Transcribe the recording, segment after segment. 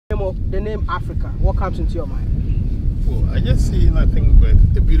the name Africa, what comes into your mind? Well, I just see nothing but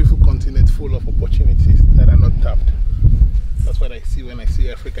a beautiful continent full of opportunities that are not tapped. That's what I see when I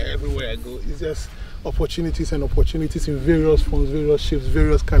see Africa. Everywhere I go, it's just opportunities and opportunities in various forms, various shapes,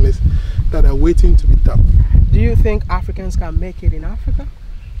 various colors that are waiting to be tapped. Do you think Africans can make it in Africa?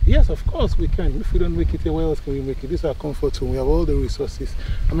 Yes, of course we can. If we don't make it here, where else can we make it? This is our comfort zone. We have all the resources.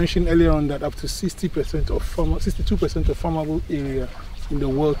 I mentioned earlier on that up to 62% of farmable area in the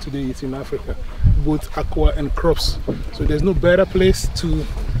world today is in Africa, both aqua and crops. So there's no better place to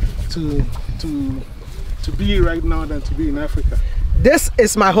be right now than to be in Africa. This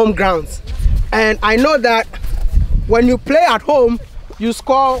is my home grounds, and I know that when you play at home, you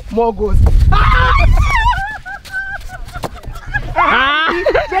score more goals.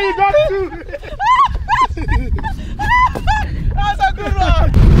 There you got two. That's a good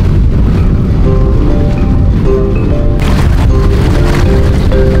one.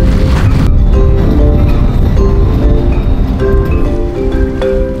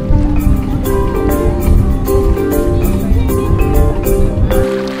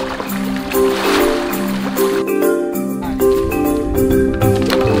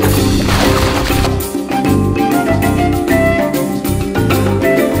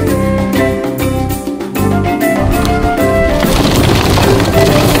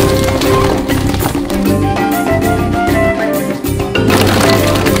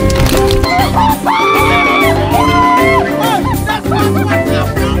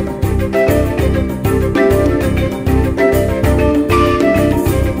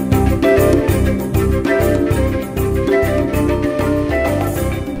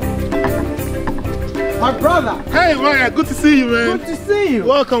 My brother. Hey, Maya, good to see you, man. Good to see you.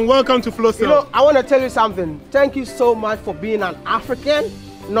 Welcome to Flosell. You know, I want to tell you something. Thank you so much for being an African,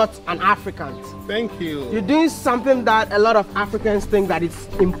 not an African. Thank you. You're doing something that a lot of Africans think that it's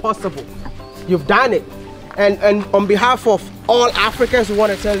impossible. You've done it. And on behalf of all Africans, we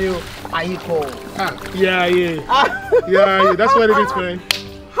want to tell you, Ahiko. Yeah. Yeah, that's what it is, man.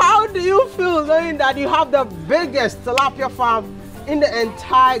 How do you feel knowing that you have the biggest tilapia farm in the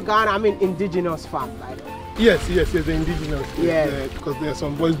entire Ghana, I mean indigenous farm? Like, Yes, the indigenous. Yeah. Because there are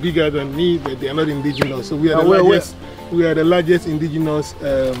some boys bigger than me, but they are not indigenous. So we are the largest. We are the largest indigenous.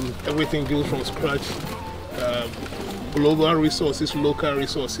 Everything built from scratch. Global resources, local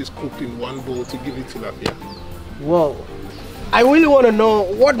resources cooked in one bowl to give it tilapia. Whoa! I really want to know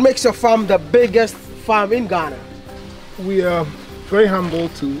what makes your farm the biggest farm in Ghana. We are very humble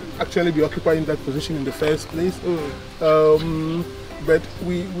to actually be occupying that position in the first place. But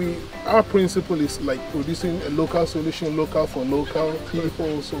our principle is like producing a local solution, local for local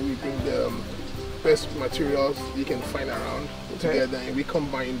people. So we bring the best materials you can find around together, and we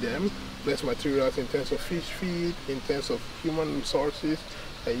combine them. Best materials in terms of fish feed, in terms of human resources.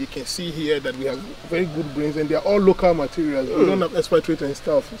 And you can see here that we have very good brains, and they are all local materials. We don't have expatriate and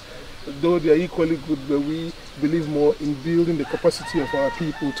stuff. Though they are equally good, but we believe more in building the capacity of our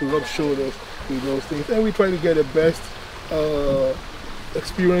people to rub shoulders with those things. And we try to get the best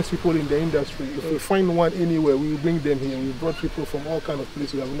experienced people in the industry. If we find one anywhere, we will bring them here. We brought people from all kinds of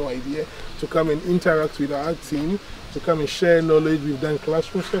places, we have no idea, to come and interact with our team, to come and share knowledge. We've done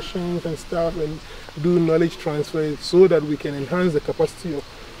classroom sessions and stuff and do knowledge transfer so that we can enhance the capacity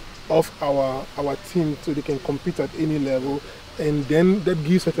of our team so they can compete at any level. And then that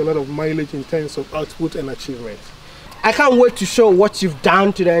gives us a lot of mileage in terms of output and achievement. I can't wait to show what you've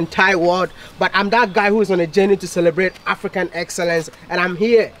done to the entire world, but I'm that guy who is on a journey to celebrate African excellence, and I'm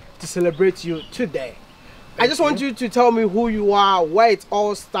here to celebrate you today. I just want you to tell me who you are, where it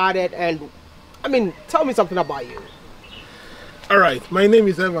all started, and I mean, tell me something about you. All right, my name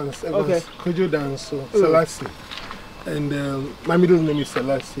is Evans Okay. Kojo Danso Selassie, and my middle name is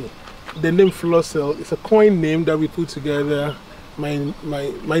Selassie. The name Flosell is a coin name that we put together. My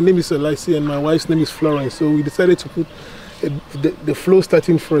name is Selassie and my wife's name is Florence, so we decided to put the flow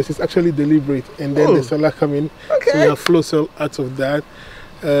starting first. It's actually deliberate, and then the Salah coming. Okay. So we have Flosell out of that.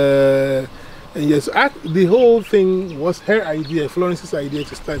 And yes, the whole thing was her idea, Florence's idea,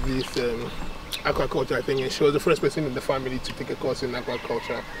 to start this aquaculture thing, and she was the first person in the family to take a course in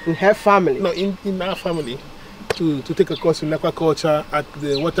aquaculture. In her family? No, in our family, to take a course in aquaculture at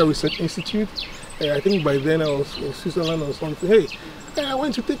the Water Research Institute. I think by then I was in Switzerland or something. Hey, I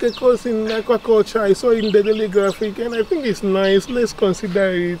went to take a course in aquaculture. I saw it in the Daily Graphic and I think it's nice. Let's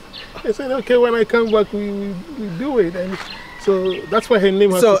consider it. I said, okay, when I come back, we do it. And so that's why her name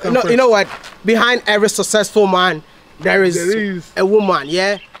has to come first. You know what? Behind every successful man, there is a woman,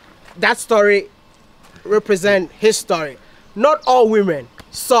 yeah? That story represents his story. Not all women,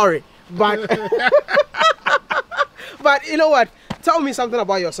 sorry. But, but you know what? tell me something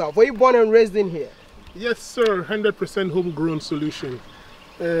about yourself. Were you born and raised in here? Yes, sir. 100% homegrown solution.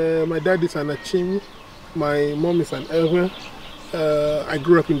 My dad is an Achim. My mom is an Ewe. I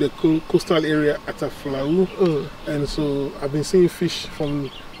grew up in the coastal area at Aflau, and so I've been seeing fish from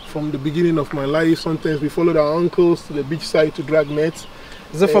the beginning of my life. Sometimes we followed our uncles to the beach side to drag nets.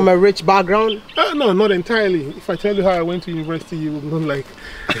 Is it from a rich background? No, not entirely. If I tell you how I went to university, you will not like.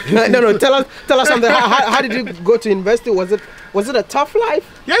 No. Tell us something. How did you go to university? Was it a tough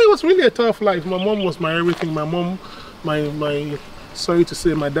life? Yeah, it was really a tough life. My mom was my everything. My mom, my sorry to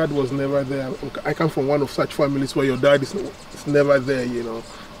say, my dad was never there. I come from one of such families where your dad is never there, you know.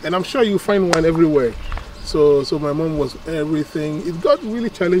 And I'm sure you find one everywhere. So my mom was everything. It got really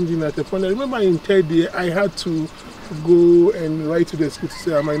challenging at the point. I remember in third year, I had to go and write to the school to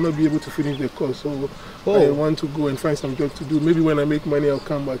say I might not be able to finish the course. So I want to go and find some job to do. Maybe when I make money, I'll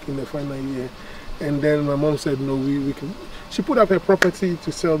come back in the final year. And then my mom said, no, we can. She put up her property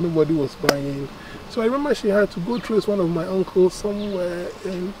to sell. Nobody was buying. So I remember she had to go through one of my uncles somewhere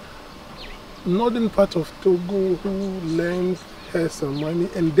in northern part of Togo who lent her some money.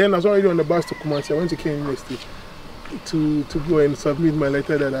 And then I was already on the bus to Kumasi. I went to Kenya University to go and submit my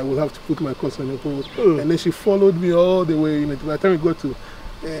letter that I will have to put my course on hold. And then she followed me all the way. By the time we got to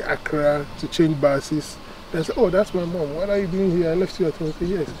Accra to change buses, I said, oh, that's my mom. What are you doing here? I left you at home. I said,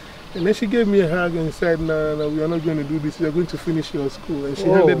 yes. And then she gave me a hug and said, no, we are not going to do this. You are going to finish your school. And she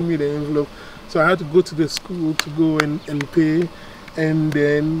handed me the envelope. So I had to go to the school to go and pay. And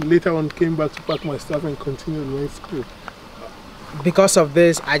then later on came back to pack my stuff and continued my school. Because of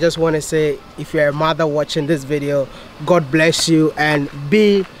this, I just want to say, if you're a mother watching this video, God bless you and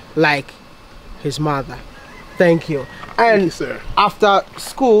be like his mother. Thank you. And thank you, sir. After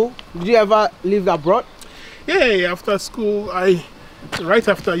school, did you ever live abroad? Yeah, after school, right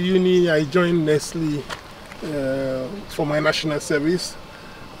after uni, I joined Nestle for my national service.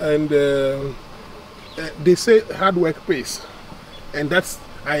 And they say hard work pays. And that's,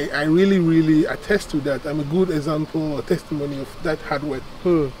 I really attest to that. I'm a good example or testimony of that hard work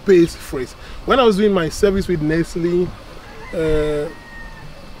pays phrase. When I was doing my service with Nestle,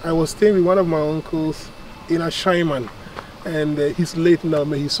 I was staying with one of my uncles in a Ashaiman, and he's late now,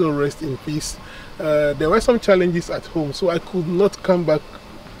 may his soul rest in peace. There were some challenges at home, so I could not come back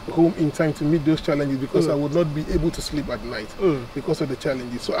home in time to meet those challenges because I would not be able to sleep at night because of the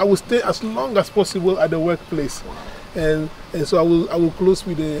challenges. So I would stay as long as possible at the workplace. And so I will close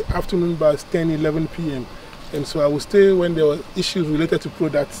with the afternoon bus 10-11 p.m. And so I will stay when there were issues related to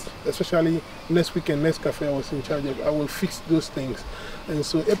products, especially next week and next cafe I was in charge of. I will fix those things. And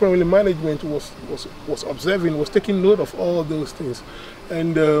so apparently management was observing, was taking note of all those things.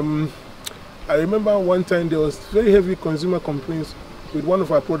 And I remember one time there was very heavy consumer complaints with one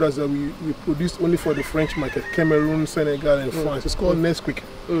of our products that we produced only for the French market, Cameroon, Senegal, and France. It's called Nesquik.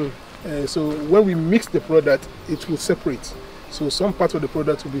 So when we mix the product, it will separate. So some parts of the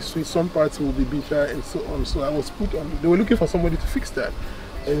product will be sweet, some parts will be bitter, and so on. So I was put on, they were looking for somebody to fix that.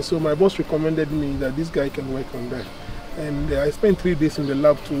 And so my boss recommended me that this guy can work on that. And I spent 3 days in the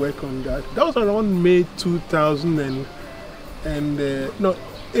lab to work on that. That was around May 2000 no,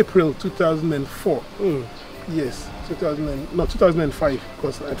 April 2004. Yes, 2005,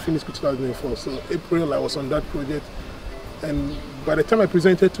 because I finished with 2004. So April I was on that project. And by the time I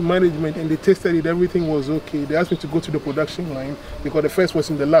presented to management and they tested it, everything was okay. They asked me to go to the production line because the first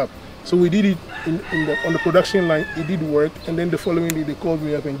was in the lab. So we did it on the production line. It did work. And then the following day, they called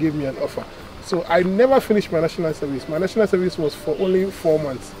me up and gave me an offer. So I never finished my national service. My national service was for only 4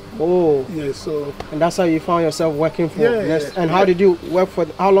 months. Oh. Yeah, so. And that's how you found yourself working for Nestle. And how did you work for,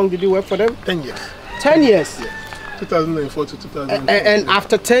 how long did you work for them? 10 years. 10 years? Yeah. 2004 to 2004. And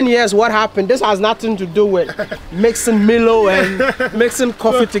after 10 years, what happened? This has nothing to do with mixing Milo and mixing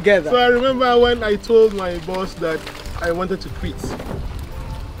coffee together. So I remember when I told my boss that I wanted to quit.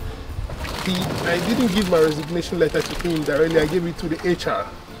 I didn't give my resignation letter to him directly. I gave it to the HR.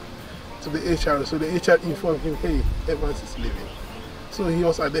 So the HR informed him, hey, Evans is leaving. So he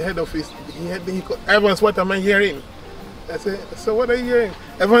was at the head office. He called, Evans, what am I hearing? I said, so what are you hearing?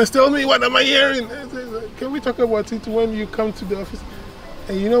 Evans, tell me, what am I hearing? I said, can we talk about it when you come to the office?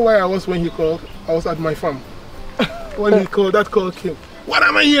 And you know where I was when he called? I was at my farm. When he called, that call came. What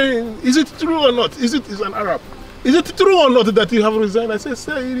am I hearing? Is it true or not? Is an Arab? Is it true or not that you have resigned? I said,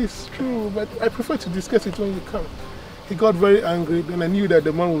 sir, it is true, but I prefer to discuss it when you come. He got very angry, then I knew that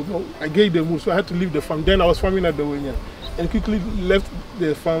the man would go. I gave the move, so I had to leave the farm. Then I was farming at the Wodemaya, and quickly left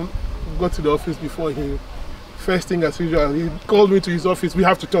the farm, got to the office before him. First thing as usual, he called me to his office. We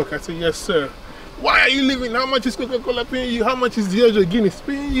have to talk. I said, yes, sir. Why are you leaving? How much is Coca-Cola paying you? How much is Diageo Guinness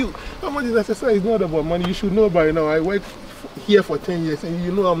paying you? How much is that? I said, sir, it's not about money. You should know by now. I work here for 10 years, and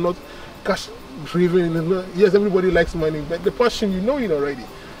you know I'm not cash driven. Yes, everybody likes money, but the passion, you know it already.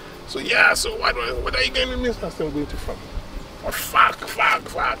 So yeah, so what are you getting in this? I said, I'm going to farm. Oh, fuck.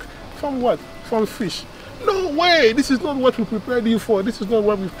 From what? From fish. No way, this is not what we prepared you for. This is not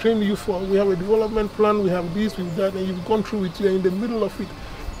what we've trained you for. We have a development plan, we have this, we've that, and you've gone through it, you're in the middle of it.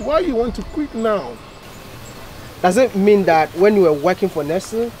 Why you want to quit now? Does it mean that when you were working for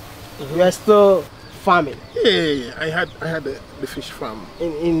Nestle, you were still farming? Yeah. I had the fish farm.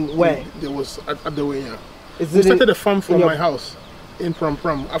 In where? There was at the way, yeah. We in started a farm from my house in Pram.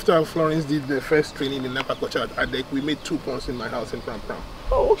 After Florence did the first training in aquaculture at ADEC, we made 2 ponds in my house in Pram.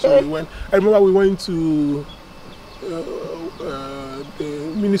 Oh, okay. So I remember we went to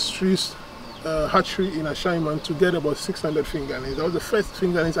the ministry's hatchery in Ashaiman to get about 600 fingerlings. That was the first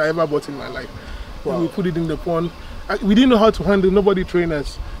fingerlings I ever bought in my life. Wow. And we put it in the pond. We didn't know how to handle, nobody trained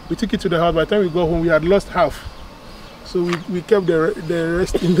us. We took it to the house. By the time we got home, we had lost half. So we kept the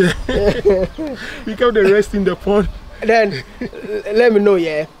rest in the we kept the rest in the pond. Then let me know,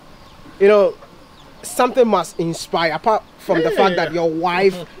 yeah. You know, something must inspire, apart from the fact that your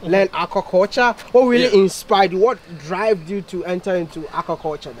wife learned aquaculture. What really inspired you? What drove you to enter into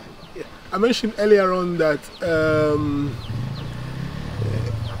aquaculture then? Yeah. I mentioned earlier on that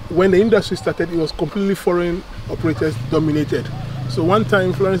when the industry started, it was completely foreign operators dominated. So one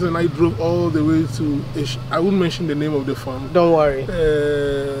time, Florence and I drove all the way to, I won't mention the name of the farm. Don't worry.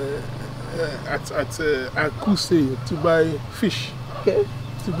 At Akuse to buy fish. Okay.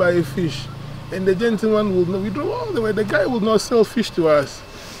 To buy fish. And the gentleman will not, we drove all the way, the guy will not sell fish to us.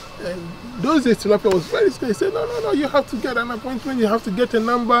 And those days Tilapia was very scared. He said, no, you have to get an appointment, you have to get a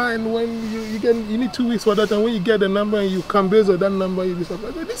number, and when you need 2 weeks for that, and when you get the number and you come based on that number, you'll be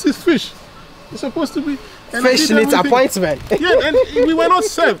surprised. This is fish. It's supposed to be. And fish needs appointment. Yeah, and we were not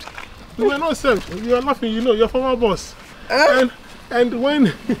served. We were not served. You are laughing, you know, you're former boss. And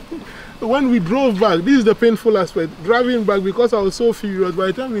when we drove back, this is the painful aspect, driving back, because I was so furious, by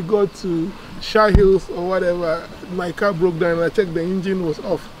the time we got to Shah Hills or whatever, my car broke down and I checked the engine was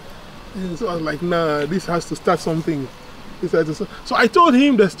off. And so I was like, nah, this has to start something. So I told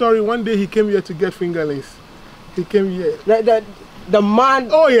him the story. One day he came here to get fingerlings. He came here. The man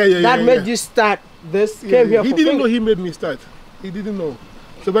that made you start this came here. He didn't know he made me start. He didn't know.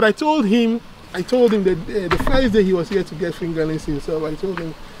 So, but I told him that the first day he was here to get fingerlings himself, I told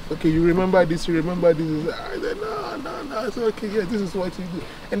him, okay, you remember this, you remember this. I said, no. I said, okay, yeah, this is what you do.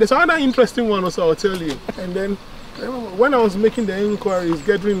 And there's another interesting one also, I'll tell you. And then when I was making the inquiries,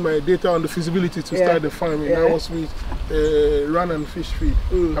 gathering my data on the feasibility to start the farming, I was with Run and Fish Feed.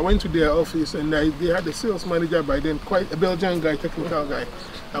 I went to their office and they had a sales manager by then, quite a Belgian guy, technical guy.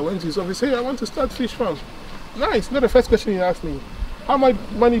 I went to his office, hey, I want to start fish farm. Nice, not the first question he asked me. How much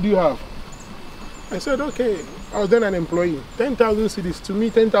money do you have? I said, okay. I was then an employee. 10,000 cedis. To me,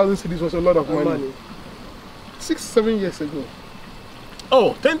 10,000 cedis was a lot of money. 6-7 years ago.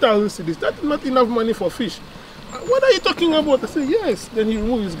 Oh, 10,000 cedis. That's not enough money for fish. What are you talking about? I said, yes. Then he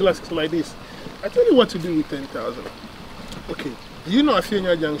removed his glasses like this. I tell you what to do with 10,000. Okay. Do you know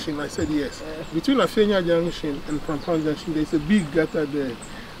Afienya Junction? I said, yes. Between Afienya Junction and Prampan Junction, there's a big gutter there.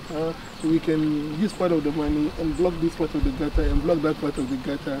 We can use part of the money and block this part of the gutter and block that part of the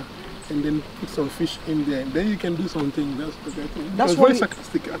gutter, and then put some fish in there. And then you can do something. That's very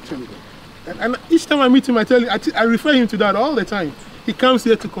sarcastic, actually. And each time I meet him, I tell him, I refer him to that all the time. He comes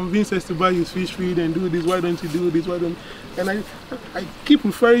here to convince us to buy his fish feed and do this. Why don't you do this? Why don't? And I keep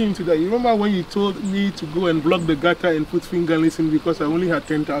referring him to that. You remember when you told me to go and block the gutter and put fingerlings in because I only had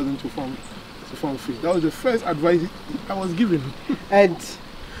 10,000 to farm fish. That was the first advice I was given. And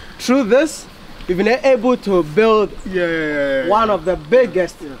through this, you've been able to build one of the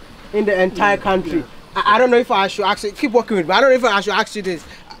biggest in the entire country. I don't know if I should actually keep working with me. I don't know if I should ask you this.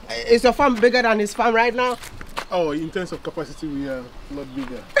 Is your farm bigger than his farm right now? Oh, in terms of capacity, we are a lot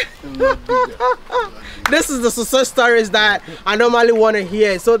bigger. Lot bigger. This is the success stories that I normally want to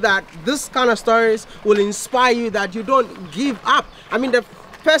hear, so that this kind of stories will inspire you that you don't give up. I mean, the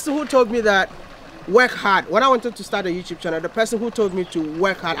person who told me that work hard, when I wanted to start a YouTube channel, the person who told me to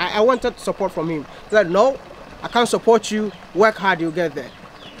work hard, I wanted support from him. He said, no, I can't support you, work hard, you'll get there.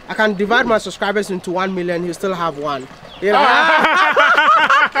 I can divide my subscribers into 1 million, you still have one. You know?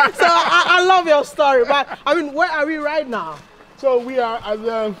 So I love your story, but I mean, where are we right now? So we are at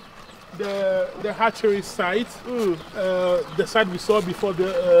the hatchery site, the site we saw before,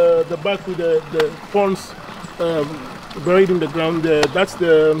 the back with the ponds buried in the ground there. That's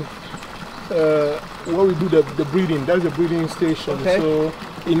the where we do the breeding. That's the breeding station. Okay. So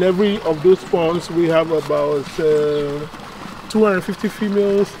in every of those ponds we have about 250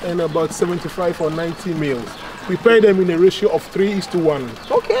 females and about 75 or 90 males. prepare them in a ratio of 3:1.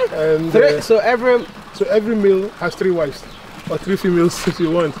 Okay. And so every male has 3 wives. Or 3 females if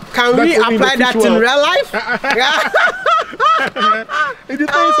you want. Can we apply that in real life? It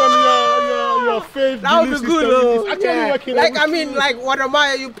depends on your faith. That would be good though. It's actually working. Like I mean, like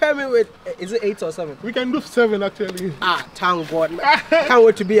Wodemaya, you pair me with, is it 8 or 7? We can do 7 actually. Ah, thank God. Can't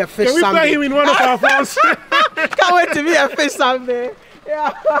wait to be a fish someday. Can we play him in one of our farms? Can't wait to be a fish someday.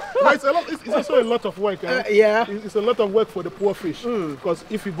 Yeah. But it's also a lot of work. Yeah. It's a lot of work for the poor fish. Because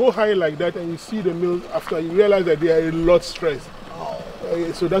if you go high like that and you see the males after, you realize that they are a lot stressed.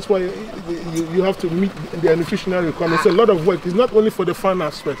 So that's why you have to meet their nutritional requirements. It's a lot of work. It's not only for the fun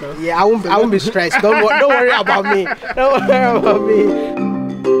aspect. Huh? Yeah, I won't be stressed. Don't worry about me. Don't worry about me.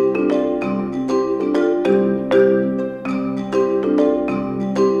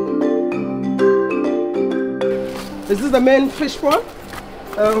 Is this the main fish pond?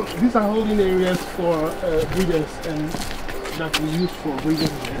 These are holding areas for breeders and that we use for breeding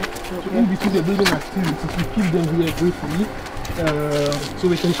here. So in between the breeding activities, we keep them here briefly so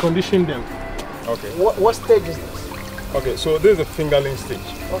we can condition them. Okay. What stage is this? Okay, so this is the fingerling stage.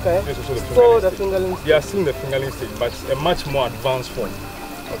 Okay. This is also the fingerling stage. They are still in the fingerling stage, but a much more advanced form.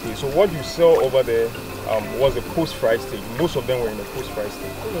 Okay, so what you saw over there was the post-fry stage. Most of them were in the post-fry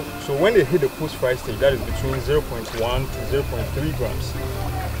stage. So when they hit the post-fry stage, that is between 0.1 to 0.3 grams.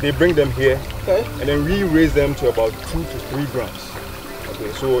 They bring them here, and then we raise them to about 2 to 3 grams.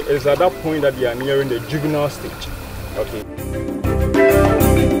 Okay, so it's at that point that they are nearing the juvenile stage. Okay.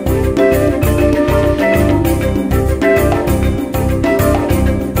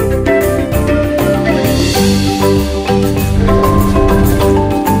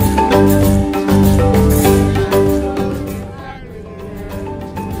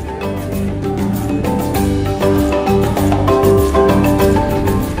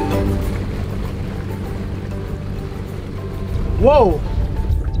 Whoa,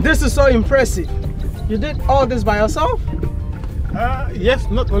 this is so impressive. You did all this by yourself? Yes,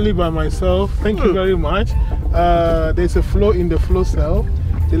 not only by myself. Thank you very much. There's a flow in the Flosell,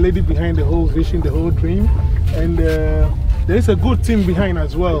 the lady behind the whole vision, the whole dream, and there is a good team behind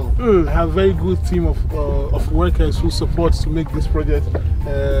as well. I have a very good team of workers who support to make this project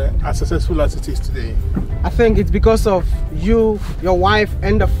as successful as it is today. I think it's because of you, your wife,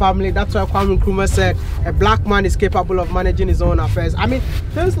 and the family. That's why Kwame Nkrumah said a black man is capable of managing his own affairs. I mean,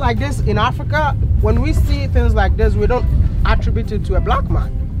 things like this in Africa, when we see things like this, we don't attribute it to a black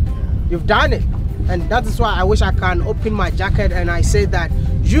man. You've done it. And that is why I wish I can open my jacket and I say that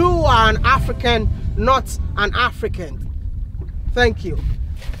you are an African, not an African. Thank you.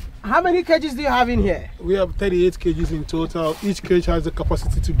 How many cages do you have in here? We have 38 cages in total. Each cage has the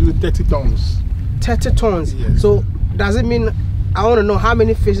capacity to do 30 tons. 30 tons? Yes. So does it mean, I want to know how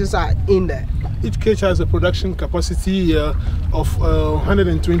many fishes are in there? Each cage has a production capacity of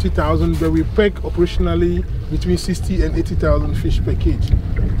 120,000, but we pack operationally between 60 and 80,000 fish per cage.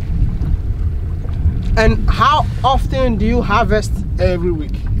 And how often do you harvest? Every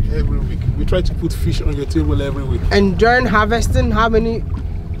week. Every week. We try to put fish on your table every week. And during harvesting, how many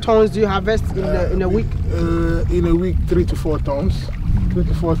tons do you harvest in a week? In a week, 3 to 4 tons. 3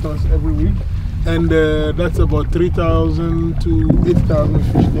 to 4 tons every week. And that's about 3,000 to 8,000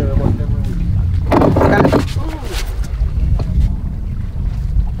 fish there about every week.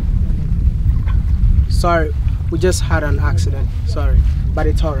 Sorry, we just had an accident. Sorry, but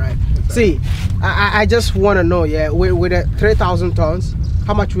it's all right. See, I just want to know, yeah, with the 3,000 tons,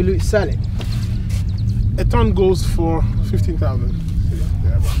 how much will you sell it? A ton goes for 15,000.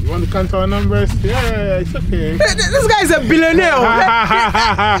 You want to count our numbers? Yeah, it's okay. This guy is a billionaire.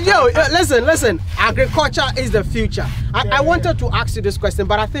 Yo, listen. Agriculture is the future. I wanted to ask you this question,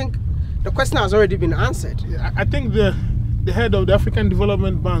 but I think the question has already been answered. Yeah, I think the head of the African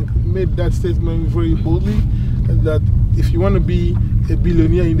Development Bank made that statement very boldly, that if you want to be a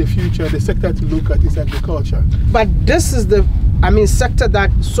billionaire in the future, the sector to look at is agriculture. But this is the, sector that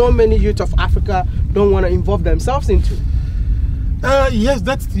so many youth of Africa don't want to involve themselves into. Yes,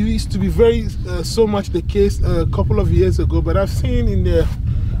 that used to be very so much the case a couple of years ago, but I've seen in the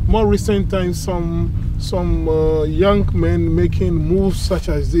more recent times some young men making moves such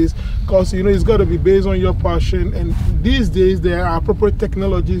as this, because it's got to be based on your passion, and these days there are appropriate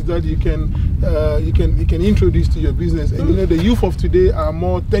technologies that you can introduce to your business, and the youth of today are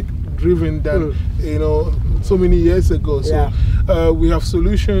more tech driven than so many years ago. So we have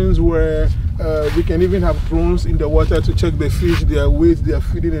solutions where we can even have drones in the water to check the fish, their weight, their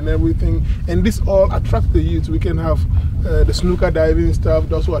feeding and everything, and this all attract the youth. We can have the snooker diving stuff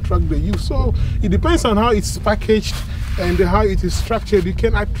that also attract the youth. So it depends on how it's packaged and how it is structured. You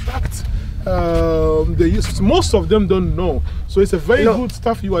can attract they use. Most of them don't know. So it's a very good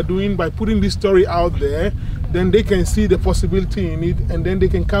stuff you are doing by putting this story out there. Then they can see the possibility in it, and then they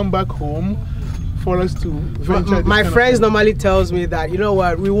can come back home for us to venture. My friends normally tells me that, you know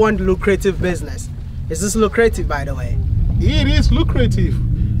what, we want lucrative business. Is this lucrative, by the way? It is lucrative.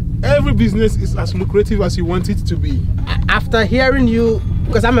 Every business is as lucrative as you want it to be. After hearing you,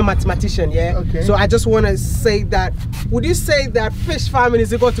 because I'm a mathematician, yeah? Okay. So I just want to say that, would you say that fish farming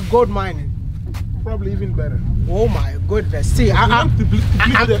is equal to gold mining? Probably even better. Oh my goodness. See, I'm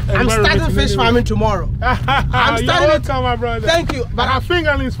starting fish farming tomorrow. I'm starting my brother. Thank you. But I have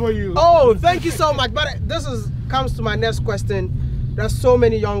fingerlings for you. Oh, thank you so much. But this comes to my next question. There's so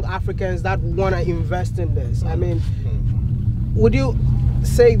many young Africans that want to invest in this. I mean, would you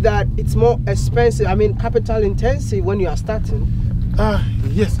say that it's more expensive, I mean capital intensive when you are starting?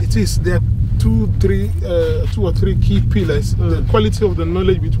 Yes, it is. There are two or three key pillars. The quality of the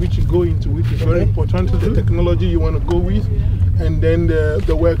knowledge with which you go into it is very important. The technology you want to go with, and then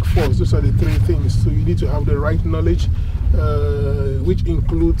the workforce. Those are the three things. So you need to have the right knowledge, which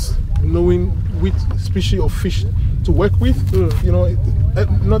includes knowing which species of fish to work with. You know,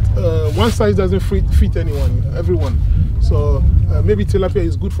 not one size doesn't fit everyone. So maybe tilapia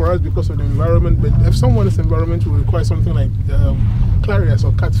is good for us because of the environment, but if someone's environment will require something like clarias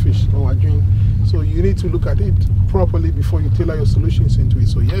or catfish or ajun, so you need to look at it properly before you tailor your solutions into it.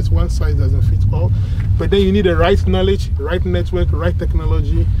 So yes, one size doesn't fit all, but then you need the right knowledge, right network, right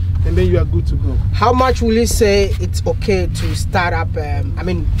technology, and then you are good to go. How much will you say it's okay to start up? I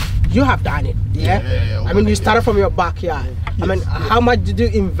mean, you have done it, yeah? I mean, you started from your backyard. Yes, I mean, how much did you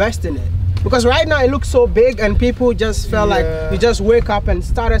invest in it? Because right now it looks so big and people just felt like you just wake up and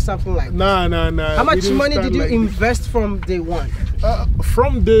started something like this. No. How much money did you invest from day one?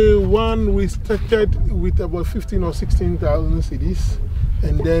 From day one, we started with about 15 or 16,000 cedis.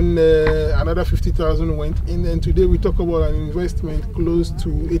 And then another 50,000 went in. And today we talk about an investment close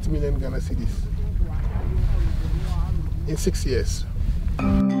to 8 million Ghana cedis in 6 years.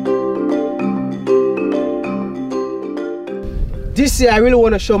 This year, I really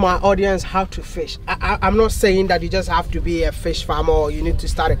want to show my audience how to fish. I'm not saying that you just have to be a fish farmer or you need to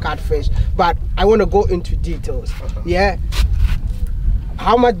start a catfish, but I want to go into details. Yeah.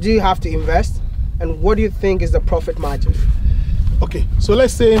 How much do you have to invest, and what do you think is the profit margin? Okay, so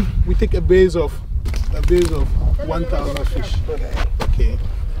let's say we take a base of 1,000 fish. Okay.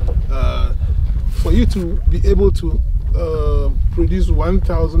 For you to be able to produce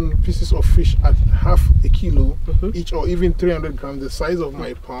 1,000 pieces of fish at half a kilo each, or even 300 grams, the size of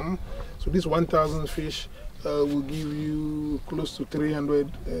my palm. So this 1,000 fish will give you close to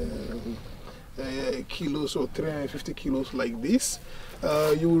 300 kilos or 350 kilos like this.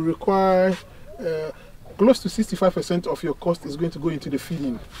 You will require close to 65% of your cost is going to go into the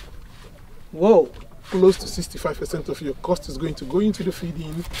feeding. Whoa. Close to 65% of your cost is going to go into the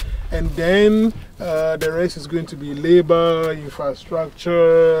feeding, and then the rest is going to be labor,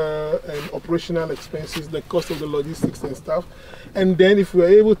 infrastructure, and operational expenses, the cost of the logistics and stuff. And then if we are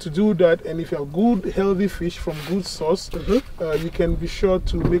able to do that, and if you have good, healthy fish from good source, you can be sure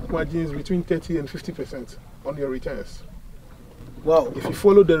to make margins between 30 and 50% on your returns. Wow. If you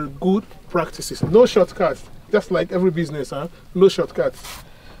follow the good practices, no shortcuts, just like every business, no shortcuts.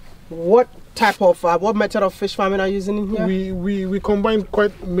 What type of, what method of fish farming are you using in here? We combine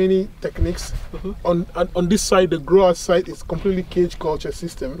quite many techniques. On this side, the grower side is completely cage culture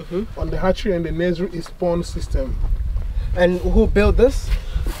system. On the hatchery and the nursery is pond system. And who built this?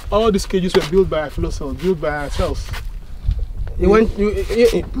 All these cages were built by Flosell, built by ourselves.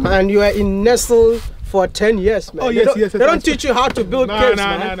 And you were in Nestle for 10 years, man. Oh yes, yes. They don't teach you how to build caves,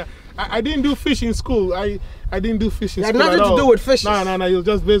 man. No. I didn't do fish in school. I didn't do fish in school. It had nothing to do with fish. No. It was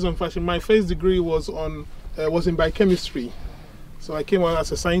just based on fashion. My first degree was in biochemistry. So I came on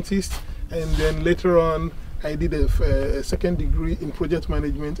as a scientist, and then later on I did a second degree in project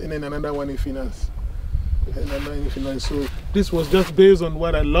management, and then another one in finance. So this was just based on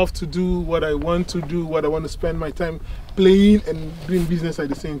what I love to do, what I want to do, what I want to spend my time playing and doing business at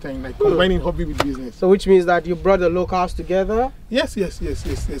the same time, like combining hobby with business. So which means that you brought the locals together? Yes. The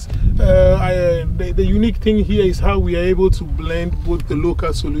unique thing here is how we are able to blend both the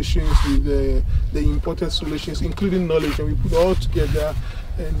local solutions with the imported solutions, including knowledge, and we put all together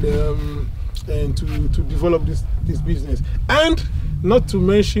and to develop this business. And not to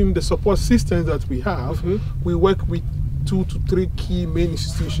mention the support systems that we have. We work with 2 to 3 key main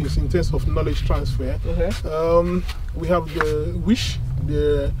institutions in terms of knowledge transfer. We have the WISH,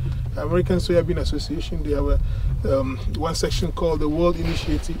 the American Soybean Association. They have one section called the World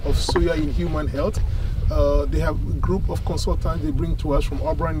Initiative of Soya in Human Health. They have a group of consultants they bring to us from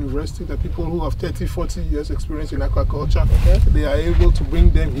Auburn University, the people who have 30, 40 years experience in aquaculture. Okay. They are able to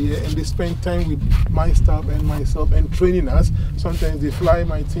bring them here and they spend time with my staff and myself and training us. Sometimes they fly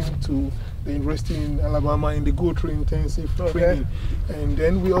my team to the university in Alabama and they go through intensive training. And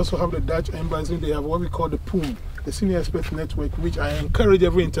then we also have the Dutch embassy. They have what we call the POOM, the Senior Experts Network, which I encourage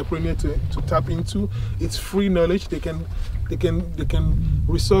every entrepreneur to tap into. It's free knowledge. They can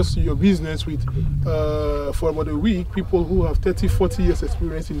resource your business with for about a week people who have 30, 40 years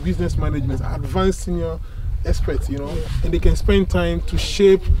experience in business management, advanced senior experts, you know, and they can spend time to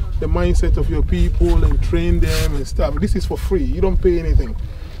shape the mindset of your people and train them and stuff. This is for free. You don't pay anything.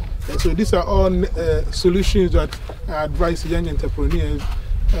 And so these are all solutions that I advise young entrepreneurs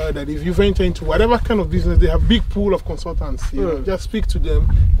that if you venture into whatever kind of business, they have big pool of consultants. You know, just speak to them.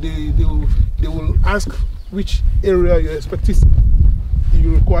 They will ask which area your expertise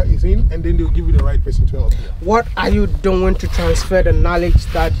you require is in, and then they'll give you the right person to help you. What are you doing to transfer the knowledge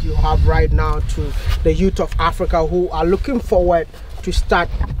that you have right now to the youth of Africa who are looking forward to start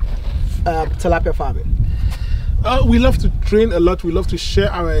tilapia farming? We love to train a lot. We love to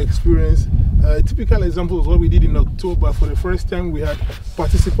share our experience. A typical example of what we did in October. For the first time, we had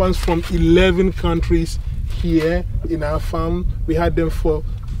participants from 11 countries here in our farm. We had them for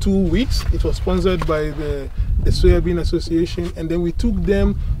 2 weeks. It was sponsored by the Soybean Association, and then we took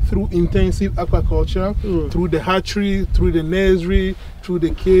them through intensive aquaculture, through the hatchery, through the nursery, through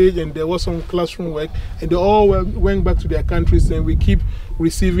the cage, and there was some classroom work, and they all went back to their countries, and we keep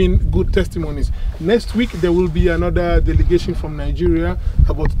receiving good testimonies. Next week there will be another delegation from Nigeria,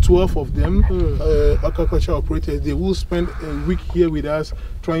 about 12 of them, aquaculture operators. They will spend a week here with us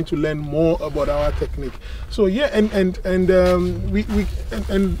trying to learn more about our technique. So yeah, and with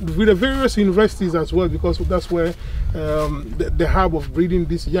the various universities as well, because that's where the hub of breeding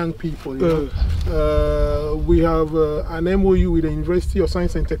these young people, you know. We have an MOU with the University of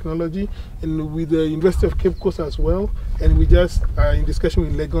Science and Technology and with the University of Cape Coast as well, and we just are in discussion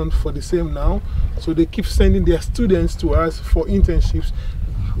with Legon for the same now. So they keep sending their students to us for internships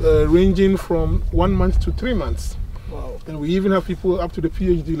ranging from 1 month to 3 months. Wow. And we even have people up to the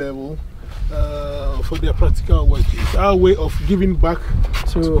PhD level for their practical work. It's our way of giving back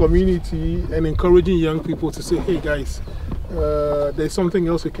to community and encouraging young people to say, hey guys, there's something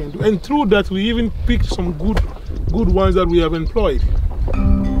else we can do. And through that, we even picked some good ones that we have employed.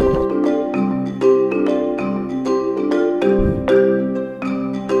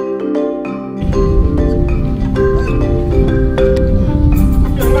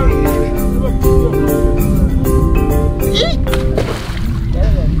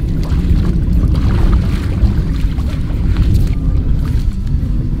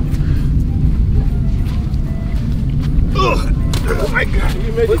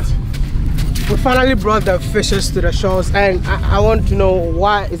 We finally brought the fishes to the shores, and I want to know,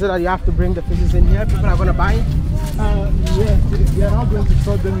 why is it that you have to bring the fishes in here? People are going to buy it? Yes, they are now going to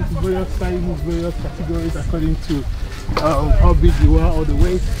sort them into various sizes, various categories according to how big you are or the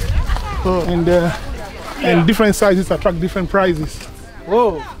weight. And different sizes attract different prices.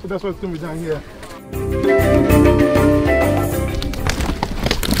 Whoa! So that's what's going to be done here.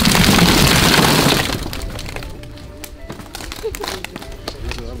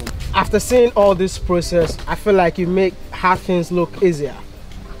 After seeing all this process, I feel like you make hard things look easier.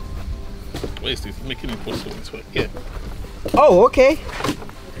 Where is this? Making it possible. Yeah. Oh, okay.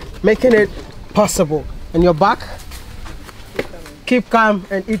 Making it possible. And you're back? Keep calm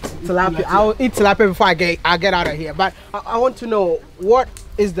and eat tilapia. I'll eat tilapia before I get out of here. But I want to know, what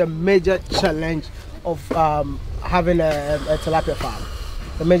is the major challenge of having a tilapia farm?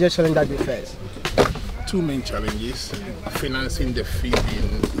 The major challenge that you face? Two main challenges. Financing the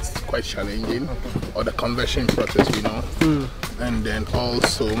feeding is quite challenging, or the conversion process, you know, and then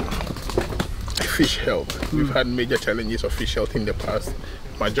also fish health. We've had major challenges of fish health in the past.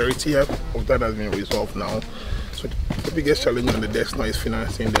 Majority of that has been resolved now. So the biggest challenge on the desk now is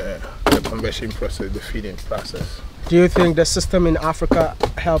financing the conversion process, the feeding process. Do you think the system in Africa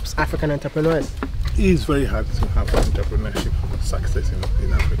helps African entrepreneurs? It is very hard to have entrepreneurship success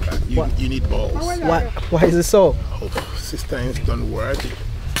in Africa. You need balls. Why is it so? Systems don't work.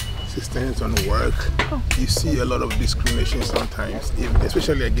 Systems don't work. You see a lot of discrimination sometimes,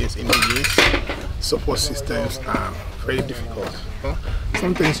 especially against indigenous. Support systems are very difficult.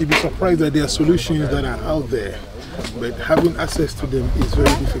 Sometimes you'll be surprised that there are solutions that are out there, but having access to them is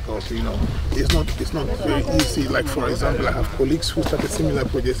very difficult. You know, it's not very easy. Like, for example, I have colleagues who started similar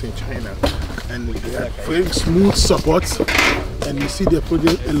projects in China, and they have very smooth support, and you see their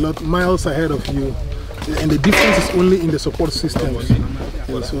project a lot miles ahead of you. And the difference is only in the support systems.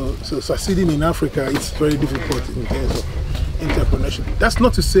 Okay, so succeeding in Africa, it's very difficult in terms of entrepreneurship. That's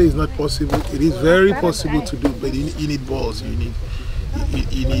not to say it's not possible. It is very possible to do, but you need balls. You need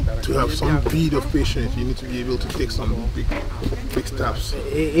to have some bit of patience. You need to be able to take some big steps.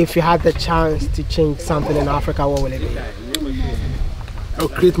 If you had the chance to change something in Africa, what will it be? I'll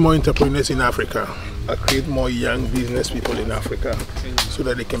create more entrepreneurs in Africa. I'll create more young business people in Africa so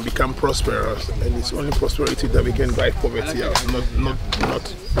that they can become prosperous. And it's only prosperity that we can drive poverty out, not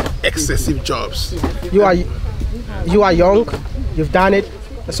excessive jobs. You are young, you've done it.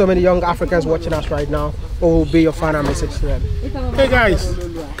 There's so many young Africans watching us right now. What will be your final message to them? Hey guys,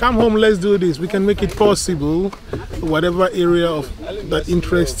 come home, let's do this. We can make it possible. Whatever area of that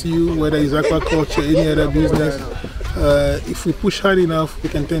interests you, whether it's aquaculture, any other business, if we push hard enough, we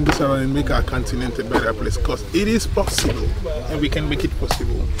can turn this around and make our continent a better place, because it is possible and we can make it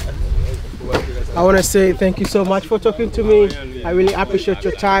possible. I want to say thank you so much for talking to me. I really appreciate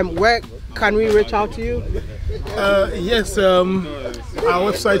your time. Where can we reach out to you? Yes, our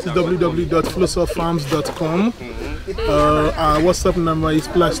website is www.flosellfarms.com. Our WhatsApp number is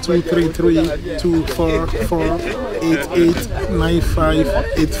 +233 244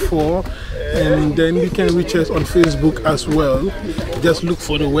 889584. And then you can reach us on Facebook as well. Just look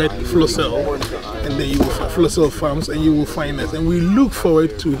for the word Flosell, and then you will find Flosell Farms, and you will find us. And we look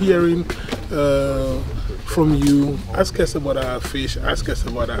forward to hearing from you. Ask us about our fish, ask us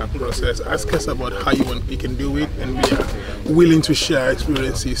about our process, ask us about how we can do it, and we are willing to share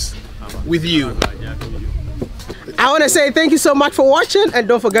experiences with you. I want to say thank you so much for watching, and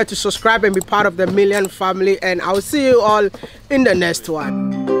don't forget to subscribe and be part of the Million family, and I'll see you all in the next one.